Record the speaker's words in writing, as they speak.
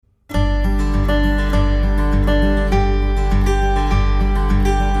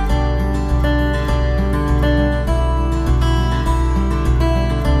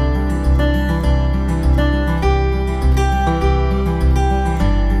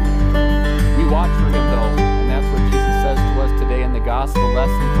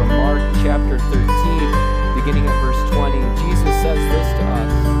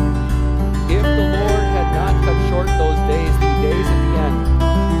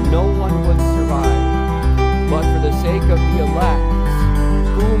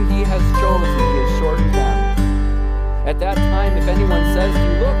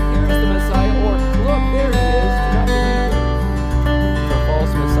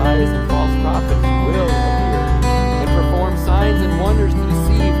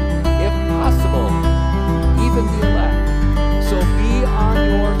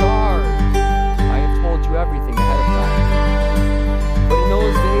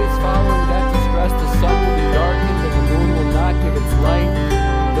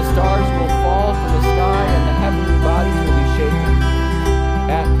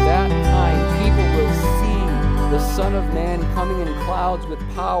Son of Man coming in clouds with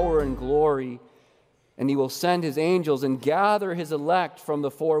power and glory. And he will send his angels and gather his elect from the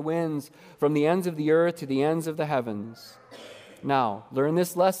four winds, from the ends of the earth to the ends of the heavens. Now, learn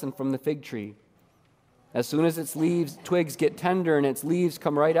this lesson from the fig tree. As soon as its leaves, twigs get tender and its leaves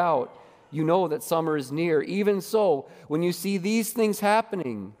come right out, you know that summer is near. Even so, when you see these things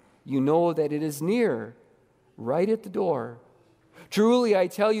happening, you know that it is near, right at the door. Truly, I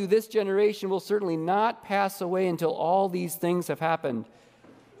tell you, this generation will certainly not pass away until all these things have happened.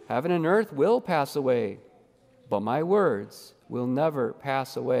 Heaven and earth will pass away, but my words will never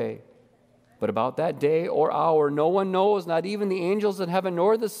pass away. But about that day or hour, no one knows, not even the angels in heaven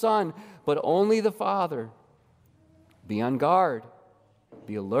nor the Son, but only the Father. Be on guard.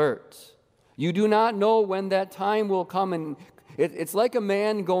 Be alert. You do not know when that time will come. And it's like a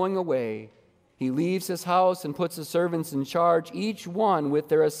man going away. He leaves his house and puts his servants in charge, each one with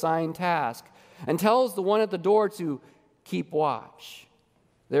their assigned task, and tells the one at the door to keep watch.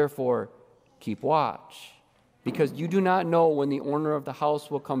 Therefore, keep watch, because you do not know when the owner of the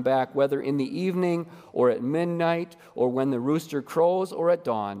house will come back, whether in the evening or at midnight, or when the rooster crows or at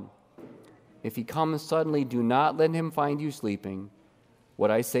dawn. If he comes suddenly, do not let him find you sleeping.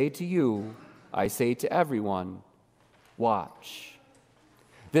 What I say to you, I say to everyone, watch.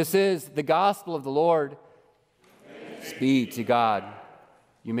 This is the gospel of the Lord. Thanks be to God.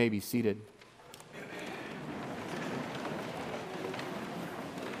 You may be seated.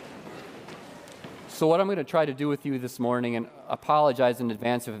 So what I'm going to try to do with you this morning, and apologize in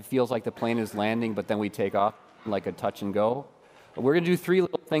advance if it feels like the plane is landing, but then we take off like a touch and go. We're going to do three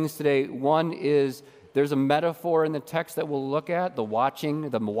little things today. One is there's a metaphor in the text that we'll look at, the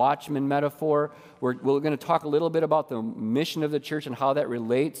watchman metaphor. We're going to talk a little bit about the mission of the church and how that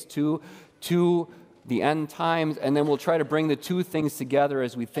relates to the end times, and then we'll try to bring the two things together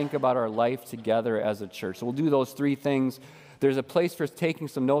as we think about our life together as a church. So we'll do those three things. There's a place for taking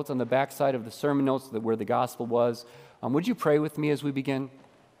some notes on the back side of the sermon notes where the gospel was. Would you pray with me as we begin?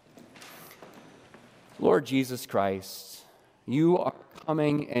 Lord Jesus Christ, you are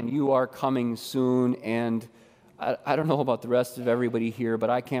coming and you are coming soon, and I don't know about the rest of everybody here, but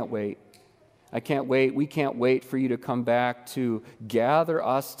I can't wait. I can't wait. We can't wait for you to come back to gather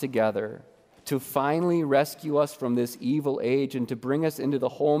us together, to finally rescue us from this evil age and to bring us into the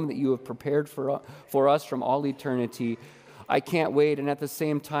home that you have prepared for us from all eternity. I can't wait, and at the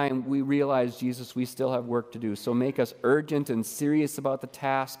same time, we realize, Jesus, we still have work to do. So make us urgent and serious about the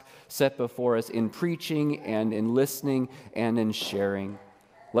task set before us in preaching and in listening and in sharing.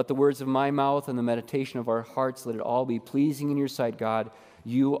 Let the words of my mouth and the meditation of our hearts, let it all be pleasing in your sight, God.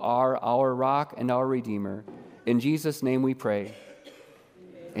 You are our rock and our Redeemer. In Jesus' name we pray.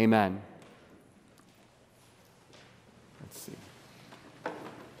 Amen. Let's see.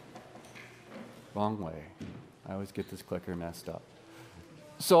 Wrong way. I always get this clicker messed up.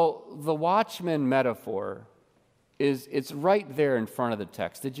 So the watchman metaphor it's right there in front of the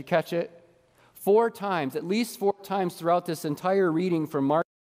text. Did you catch it? 4 times, at least 4 times throughout this entire reading from Mark,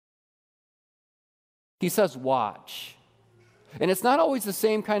 he says watch. And it's not always the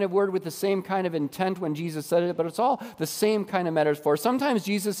same kind of word with the same kind of intent when Jesus said it, but it's all the same kind of metaphor. Sometimes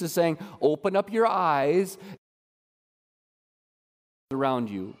Jesus is saying, open up your eyes around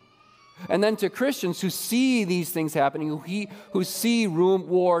you. And then to Christians who see these things happening, who see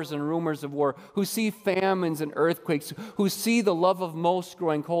wars and rumors of war, who see famines and earthquakes, who see the love of most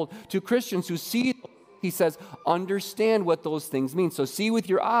growing cold, to Christians who see, he says, understand what those things mean. So see with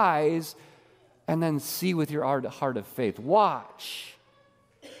your eyes and then see with your heart of faith. Watch.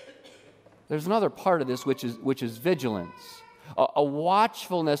 There's another part of this which is vigilance. A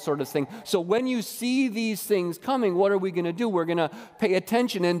watchfulness sort of thing. So when you see these things coming, what are we going to do? We're going to pay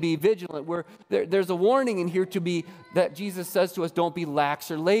attention and be vigilant. There's a warning in here that Jesus says to us, don't be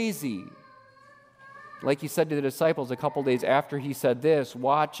lax or lazy. Like he said to the disciples a couple days after he said this,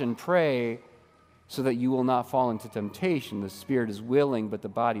 watch and pray so that you will not fall into temptation. The spirit is willing, but the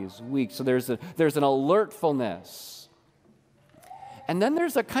body is weak. So there's an alertfulness. And then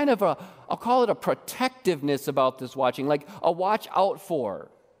there's a kind of I'll call it a protectiveness about this watching, like a watch out for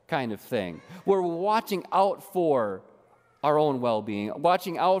kind of thing, where we're watching out for our own well-being,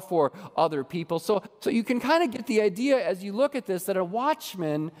 watching out for other people. So you can kind of get the idea as you look at this that a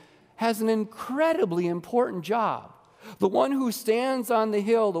watchman has an incredibly important job. The one who stands on the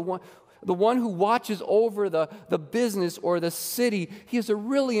hill, the one who watches over the business or the city, he has a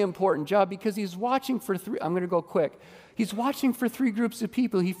really important job because he's watching for 3, I'm going to go quick. He's watching for 3 groups of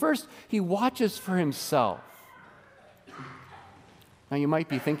people. He watches for himself. Now you might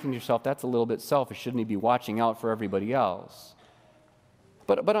be thinking to yourself, that's a little bit selfish. Shouldn't he be watching out for everybody else?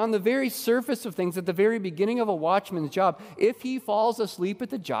 But on the very surface of things, at the very beginning of a watchman's job, if he falls asleep at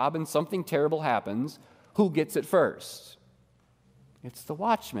the job and something terrible happens, who gets it first? It's the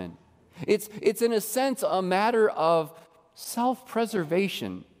watchman. It's in a sense a matter of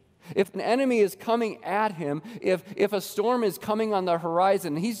self-preservation. If an enemy is coming at him, if a storm is coming on the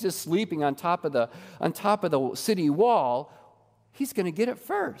horizon, and he's just sleeping on top of the city wall, he's going to get it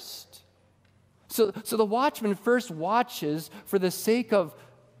first. So the watchman first watches for the sake of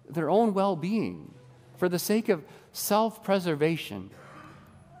their own well-being, for the sake of self-preservation.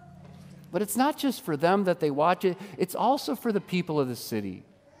 But it's not just for them that they watch it, it's also for the people of the city.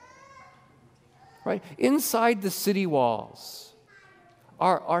 Right? Inside the city walls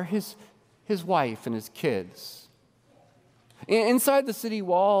are his wife and his kids. Inside the city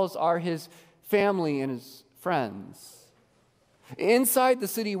walls are his family and his friends. Inside the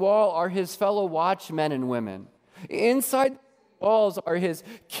city wall are his fellow watchmen and women. Inside the walls are his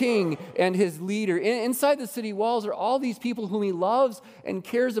king and his leader. Inside the city walls are all these people whom he loves and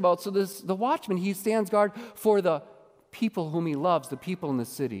cares about. So the watchman, he stands guard for the people whom he loves, the people in the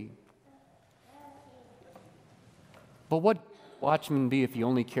city. But what would a watchman be if he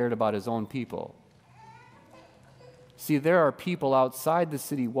only cared about his own people? See, there are people outside the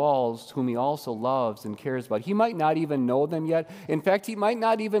city walls whom he also loves and cares about. He might not even know them yet. In fact, he might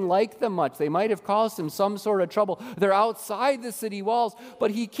not even like them much. They might have caused him some sort of trouble. They're outside the city walls, but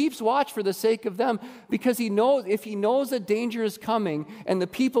he keeps watch for the sake of them because he knows if he knows that danger is coming and the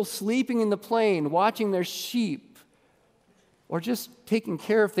people sleeping in the plain, watching their sheep, or just taking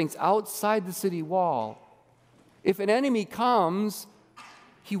care of things outside the city wall, if an enemy comes,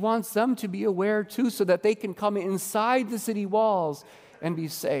 he wants them to be aware too so that they can come inside the city walls and be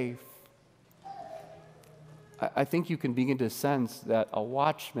safe. I think you can begin to sense that a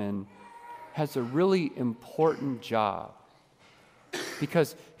watchman has a really important job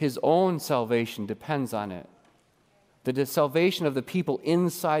because his own salvation depends on it. The salvation of the people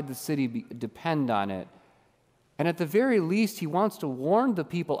inside the city depend on it. And at the very least, he wants to warn the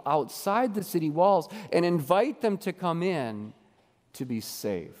people outside the city walls and invite them to come in to be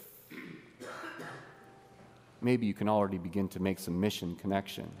safe. Maybe you can already begin to make some mission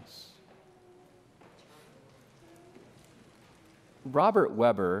connections. Robert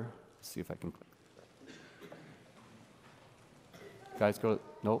Webber, let's see if I can click. Guys, go,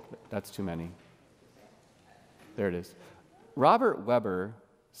 nope, that's too many. There it is. Robert Webber,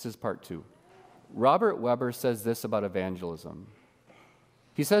 this is part 2. Robert Webber says this about evangelism.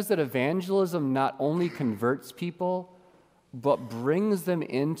 He says that evangelism not only converts people, but brings them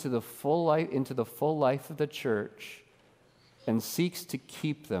into the full life of the church and seeks to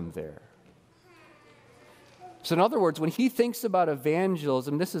keep them there. So in other words, when he thinks about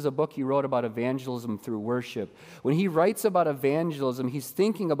evangelism, this is a book he wrote about evangelism through worship. When he writes about evangelism, he's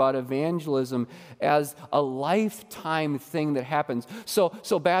thinking about evangelism as a lifetime thing that happens.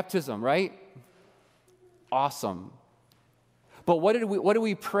 So baptism, right? Awesome. But what do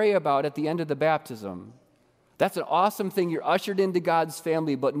we pray about at the end of the baptism? That's an awesome thing. You're ushered into God's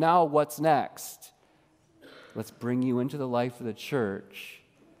family, but now what's next? Let's bring you into the life of the church,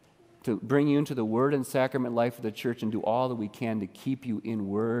 to bring you into the word and sacrament life of the church and do all that we can to keep you in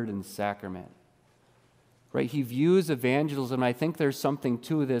word and sacrament. Right? He views evangelism, and I think there's something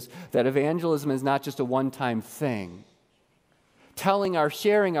to this, that evangelism is not just a one-time thing. Sharing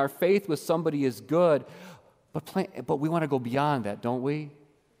our faith with somebody is good, but we want to go beyond that, don't we?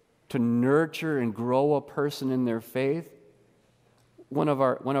 To nurture and grow a person in their faith. One of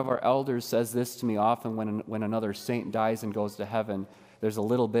our elders says this to me often when another saint dies and goes to heaven. There's a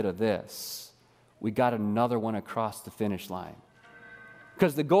little bit of this. We got another one across the finish line.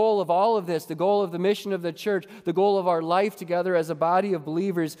 Because the goal of all of this, the goal of the mission of the church, the goal of our life together as a body of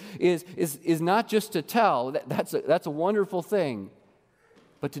believers is not just to tell. That's a wonderful thing.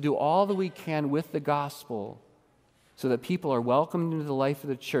 But to do all that we can with the gospel so that people are welcomed into the life of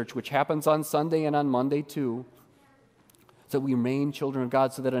the church, which happens on Sunday and on Monday too, so we remain children of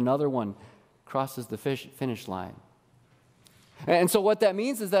God, so that another one crosses the finish line. And so what that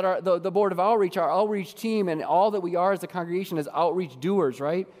means is that the Board of Outreach, our outreach team, and all that we are as a congregation is outreach doers,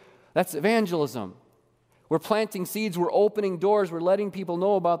 right? That's evangelism. We're planting seeds, we're opening doors, we're letting people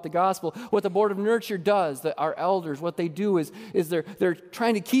know about the gospel. What the Board of Nurture does, our elders, what they do is they're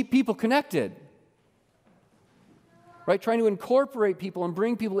trying to keep people connected. Right, trying to incorporate people and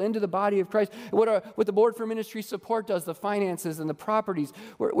bring people into the body of Christ. What the Board for Ministry Support does, the finances and the properties,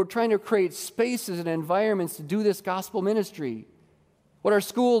 we're trying to create spaces and environments to do this gospel ministry. What our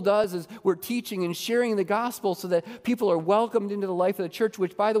school does is we're teaching and sharing the gospel so that people are welcomed into the life of the church,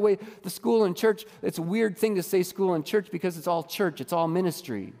 which, by the way, the school and church, it's a weird thing to say school and church because it's all church, it's all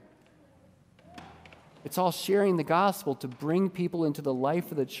ministry. It's all sharing the gospel to bring people into the life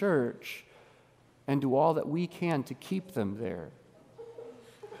of the church and do all that we can to keep them there.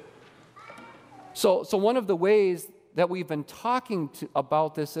 So one of the ways that we've been talking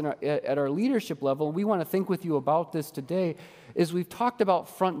about this at our leadership level, and we want to think with you about this today, is we've talked about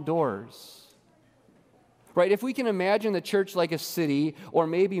front doors. Right? If we can imagine the church like a city, or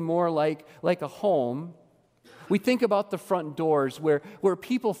maybe more like a home, we think about the front doors where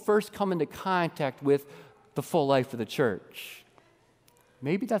people first come into contact with the full life of the church.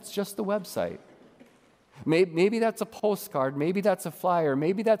 Maybe that's just the website. Maybe that's a postcard. Maybe that's a flyer.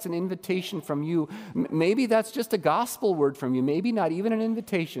 Maybe that's an invitation from you. Maybe that's just a gospel word from you. Maybe not even an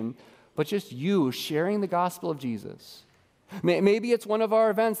invitation, but just you sharing the gospel of Jesus. Maybe it's one of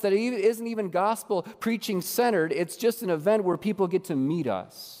our events that isn't even gospel preaching centered. It's just an event where people get to meet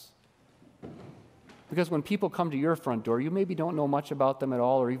us. Because when people come to your front door, you maybe don't know much about them at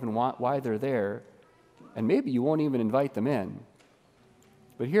all or even why they're there. And maybe you won't even invite them in.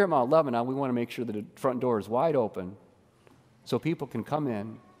 But here at Mount Lebanon, we want to make sure that the front door is wide open so people can come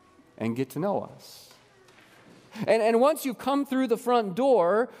in and get to know us. And once you come through the front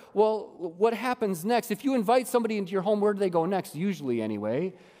door, well, what happens next? If you invite somebody into your home, where do they go next? Usually,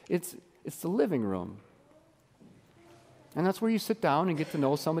 anyway, it's the living room. And that's where you sit down and get to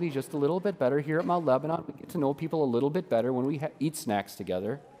know somebody just a little bit better. Here at Mount Lebanon, we get to know people a little bit better when we eat snacks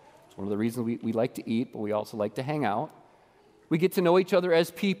together. It's one of the reasons we like to eat, but we also like to hang out. We get to know each other as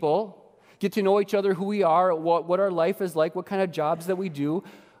people, get to know each other, who we are, what our life is like, what kind of jobs that we do.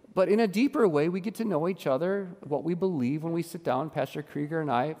 But in a deeper way, we get to know each other, what we believe when we sit down. Pastor Krieger and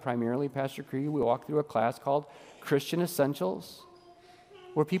I, primarily Pastor Krieger, we walk through a class called Christian Essentials,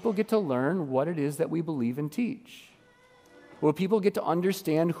 where people get to learn what it is that we believe and teach. Where people get to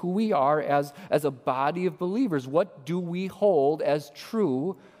understand who we are as a body of believers. What do we hold as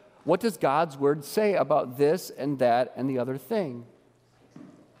true? What does God's word say about this and that and the other thing?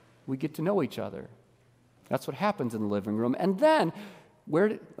 We get to know each other. That's what happens in the living room. And then,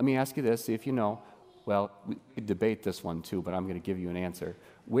 let me ask you this, see if you know. Well, we could debate this one too, but I'm going to give you an answer.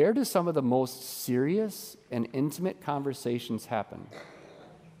 Where do some of the most serious and intimate conversations happen?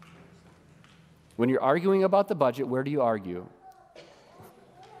 When you're arguing about the budget, where do you argue?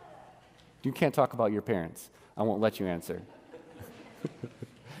 You can't talk about your parents. I won't let you answer.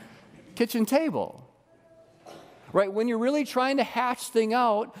 Kitchen table, right? When you're really trying to hash things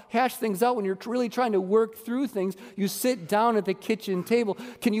out, when you're really trying to work through things, you sit down at the kitchen table.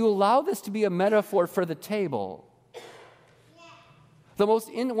 Can you allow this to be a metaphor for the table?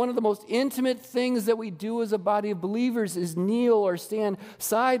 One of the most intimate things that we do as a body of believers is kneel or stand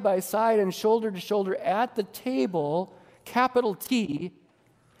side by side and shoulder to shoulder at the table, capital T,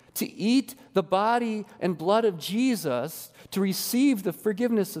 to eat the body and blood of Jesus, to receive the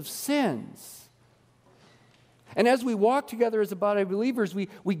forgiveness of sins. And as we walk together as a body of believers,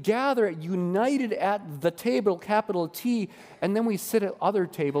 we gather united at the table, capital T, and then we sit at other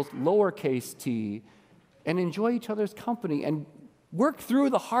tables, lowercase t, and enjoy each other's company and work through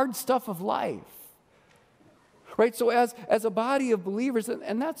the hard stuff of life. Right? So as a body of believers,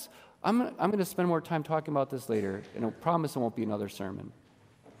 and that's, I'm going to spend more time talking about this later, and I promise it won't be another sermon.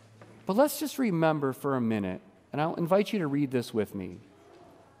 But let's just remember for a minute, and I'll invite you to read this with me.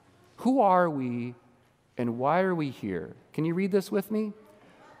 Who are we and why are we here? Can you read this with me?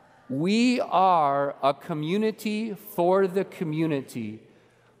 We are a community for the community.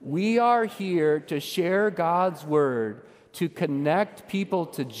 We are here to share God's word, to connect people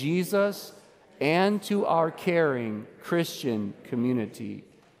to Jesus and to our caring Christian community.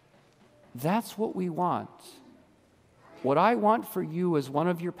 That's what we want. What I want for you as one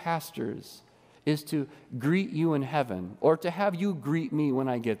of your pastors is to greet you in heaven, or to have you greet me when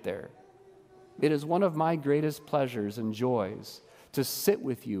I get there. It is one of my greatest pleasures and joys to sit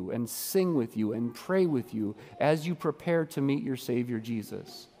with you and sing with you and pray with you as you prepare to meet your Savior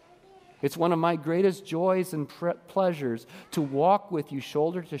Jesus. It's one of my greatest joys and pleasures to walk with you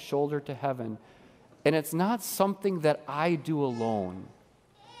shoulder to heaven. And it's not something that I do alone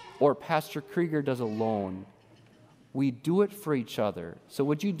or Pastor Krieger does alone. We do it for each other. So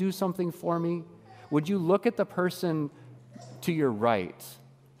would you do something for me? Would you look at the person to your right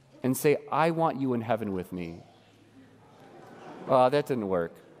and say, I want you in heaven with me? That didn't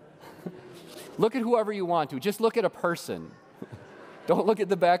work. Look at whoever you want to. Just look at a person. Don't look at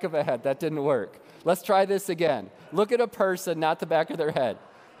the back of a head. That didn't work. Let's try this again. Look at a person, not the back of their head.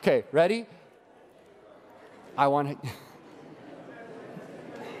 Okay, ready? I want to...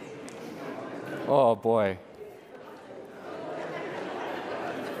 Oh, boy.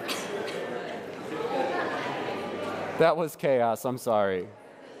 That was chaos. I'm sorry.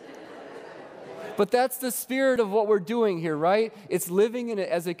 But that's the spirit of what we're doing here, right? It's living in it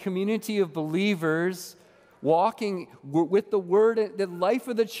as a community of believers, walking with the Word. The life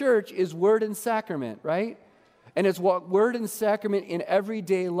of the church is Word and sacrament, right? And it's Word and sacrament in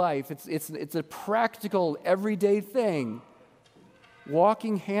everyday life. It's a practical, everyday thing.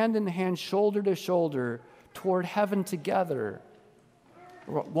 Walking hand in hand, shoulder to shoulder, toward heaven together.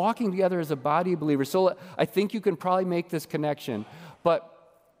 Walking together as a body of believers. So I think you can probably make this connection. But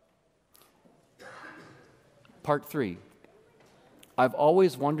part 3. I've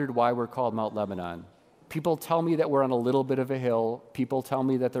always wondered why we're called Mount Lebanon. People tell me that we're on a little bit of a hill. People tell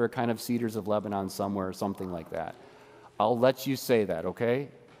me that there are kind of cedars of Lebanon somewhere or something like that. I'll let you say that, okay?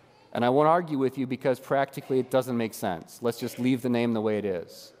 And I won't argue with you because practically it doesn't make sense. Let's just leave the name the way it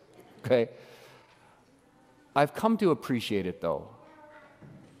is, okay? I've come to appreciate it, though.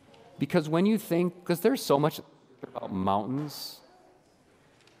 Because when you think, because there's so much about mountains.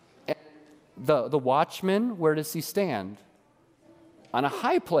 The watchman, where does he stand? On a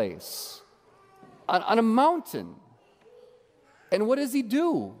high place, on a mountain. And what does he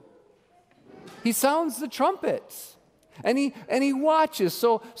do? He sounds the trumpet, and he watches.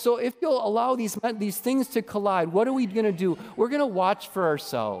 So if you'll allow these things to collide, what are we going to do? We're going to watch for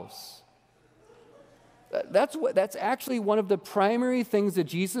ourselves. That's actually one of the primary things that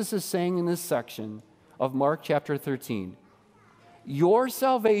Jesus is saying in this section of Mark chapter 13. Your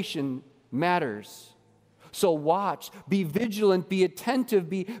salvation matters. So watch, be vigilant, be attentive,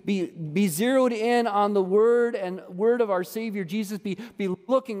 be zeroed in on the word of our Savior Jesus. Be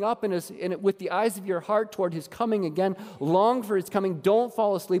looking up with the eyes of your heart toward his coming again. Long for his coming. Don't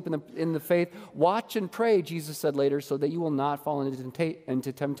fall asleep in the faith. Watch and pray, Jesus said later, so that you will not fall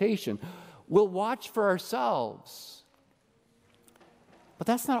into temptation. We'll watch for ourselves. But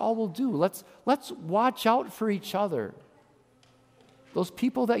that's not all we'll do. Let's watch out for each other. Those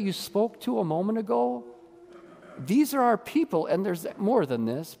people that you spoke to a moment ago, these are our people, and there's more than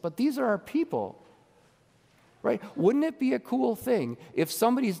this, but these are our people, right? Wouldn't it be a cool thing if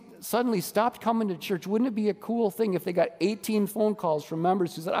somebody suddenly stopped coming to church? Wouldn't it be a cool thing if they got 18 phone calls from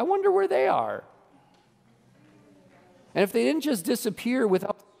members who said, I wonder where they are? And if they didn't just disappear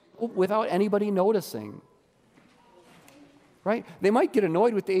without anybody noticing, right? They might get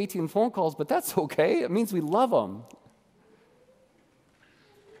annoyed with the 18 phone calls, but that's okay. It means we love them.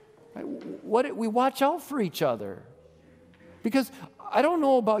 We watch out for each other. Because I don't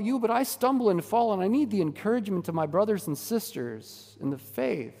know about you, but I stumble and fall, and I need the encouragement of my brothers and sisters in the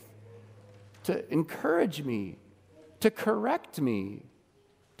faith to encourage me, to correct me,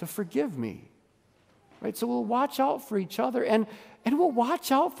 to forgive me. Right? So we'll watch out for each other, and we'll watch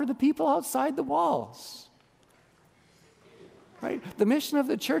out for the people outside the walls. Right? The mission of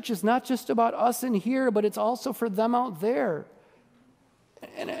the church is not just about us in here, but it's also for them out there.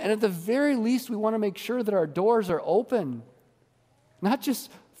 And at the very least, we want to make sure that our doors are open. Not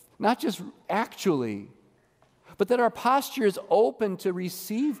just actually, but that our posture is open to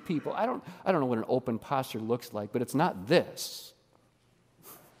receive people. I don't know what an open posture looks like, but it's not this.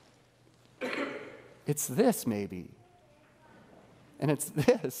 It's this maybe. And it's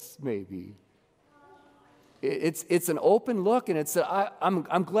this maybe. It's an open look, and it's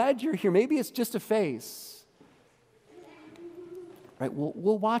I'm glad you're here. Maybe it's just a face. Right,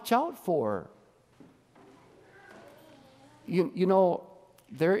 we'll watch out for. You know,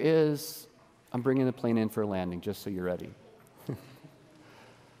 there is, I'm bringing the plane in for a landing, just so you're ready.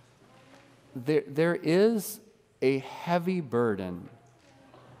 There is a heavy burden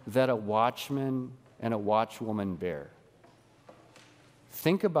that a watchman and a watchwoman bear.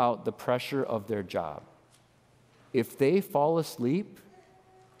 Think about the pressure of their job. If they fall asleep,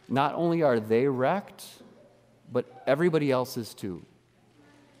 not only are they wrecked, but everybody else is too.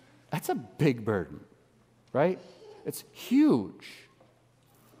 That's a big burden, right? It's huge.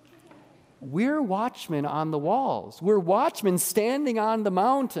 We're watchmen on the walls. We're watchmen standing on the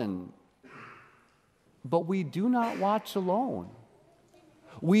mountain. But we do not watch alone.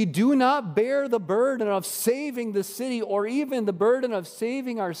 We do not bear the burden of saving the city or even the burden of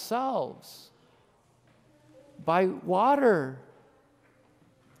saving ourselves. By water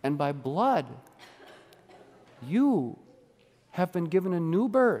and by blood, you have been given a new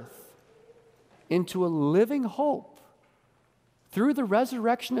birth into a living hope through the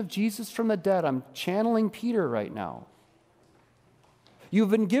resurrection of Jesus from the dead. I'm channeling Peter right now.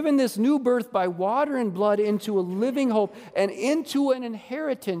 You've been given this new birth by water and blood into a living hope and into an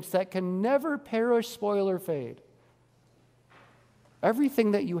inheritance that can never perish, spoil, or fade.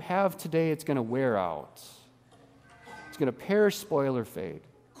 Everything that you have today, it's going to wear out. It's going to perish, spoil, or fade.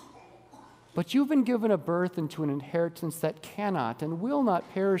 But you've been given a birth into an inheritance that cannot and will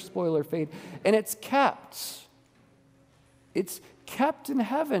not perish, spoil, or fade. And it's kept. It's kept in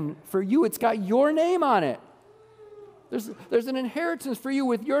heaven for you. It's got your name on it. There's an inheritance for you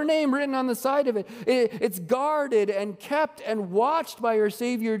with your name written on the side of it. It's guarded and kept and watched by your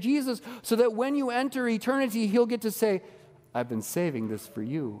Savior Jesus, so that when you enter eternity, He'll get to say, I've been saving this for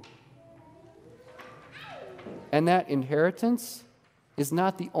you. And that inheritance is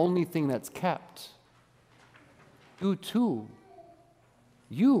not the only thing that's kept. You too,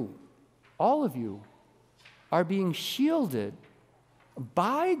 all of you, are being shielded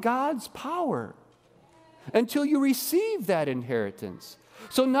by God's power until you receive that inheritance.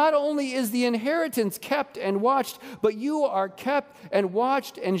 So not only is the inheritance kept and watched, but you are kept and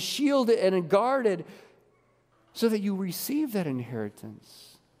watched and shielded and guarded so that you receive that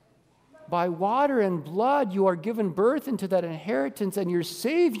inheritance. By water and blood, you are given birth into that inheritance, and your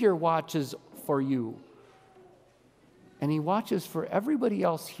Savior watches for you. And He watches for everybody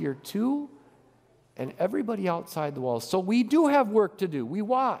else here too, and everybody outside the walls. So we do have work to do. We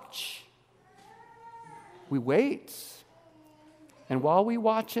watch. We wait. And while we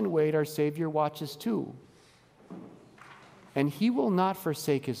watch and wait, our Savior watches too. And He will not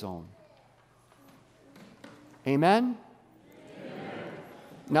forsake His own. Amen?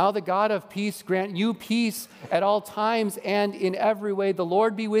 Now the God of peace grant you peace at all times and in every way. The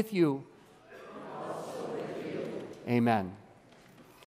Lord be with you. And also with you. Amen.